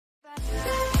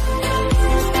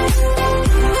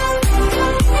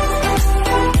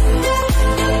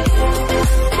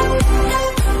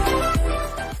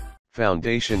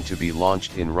foundation to be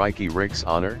launched in Ricky's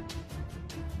honor?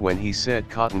 When he said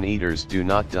cotton eaters do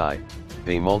not die,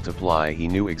 they multiply, he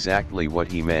knew exactly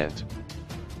what he meant.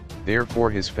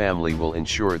 Therefore his family will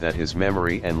ensure that his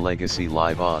memory and legacy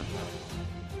live on.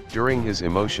 During his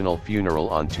emotional funeral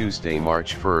on Tuesday,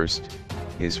 March 1st,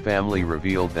 his family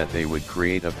revealed that they would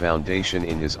create a foundation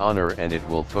in his honor and it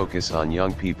will focus on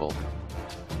young people.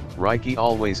 Riky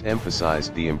always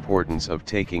emphasized the importance of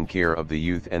taking care of the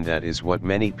youth, and that is what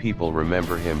many people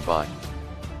remember him by.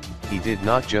 He did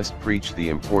not just preach the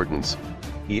importance,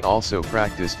 he also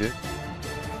practiced it.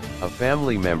 A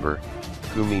family member,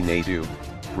 Kumi Naidu,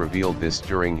 revealed this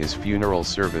during his funeral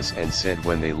service and said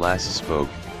when they last spoke,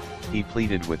 he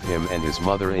pleaded with him and his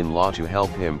mother-in-law to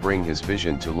help him bring his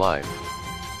vision to life.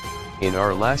 In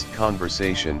our last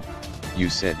conversation, you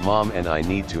said Mom and I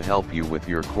need to help you with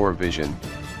your core vision,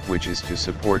 which is to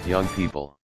support young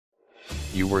people.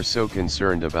 You were so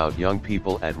concerned about young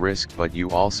people at risk, but you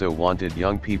also wanted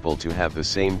young people to have the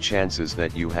same chances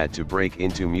that you had to break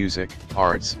into music,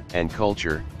 arts, and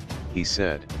culture, he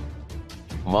said.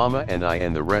 Mama and I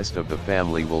and the rest of the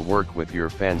family will work with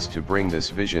your fans to bring this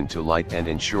vision to light and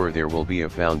ensure there will be a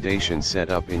foundation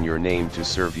set up in your name to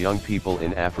serve young people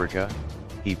in Africa,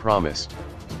 he promised.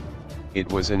 It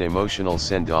was an emotional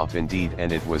send-off indeed,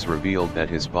 and it was revealed that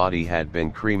his body had been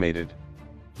cremated.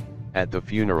 At the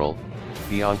funeral,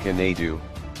 Bianca Naidu,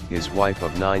 his wife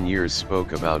of 9 years,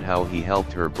 spoke about how he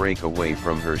helped her break away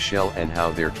from her shell and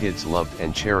how their kids loved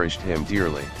and cherished him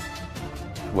dearly.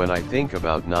 When I think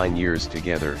about 9 years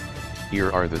together,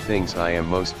 here are the things I am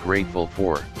most grateful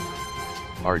for.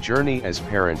 Our journey as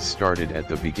parents started at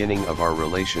the beginning of our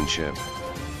relationship.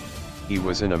 He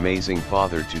was an amazing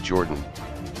father to Jordan.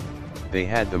 They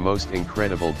had the most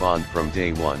incredible bond from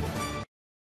day one.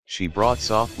 She brought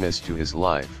softness to his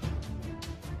life.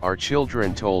 Our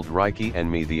children told Riky and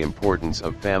me the importance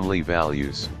of family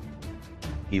values.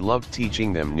 He loved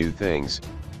teaching them new things.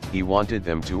 He wanted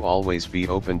them to always be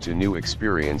open to new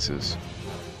experiences.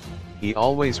 He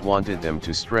always wanted them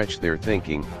to stretch their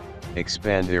thinking,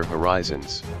 expand their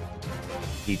horizons.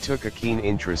 He took a keen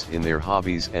interest in their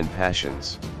hobbies and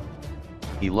passions.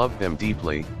 He loved them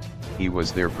deeply. He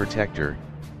was their protector,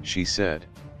 she said.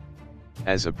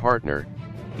 As a partner,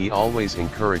 he always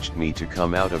encouraged me to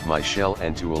come out of my shell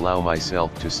and to allow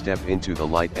myself to step into the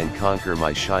light and conquer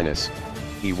my shyness.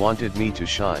 He wanted me to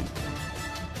shine.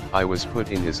 I was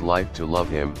put in his life to love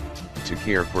him, to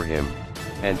care for him,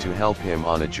 and to help him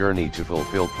on a journey to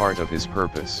fulfill part of his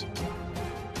purpose.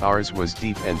 Ours was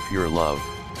deep and pure love.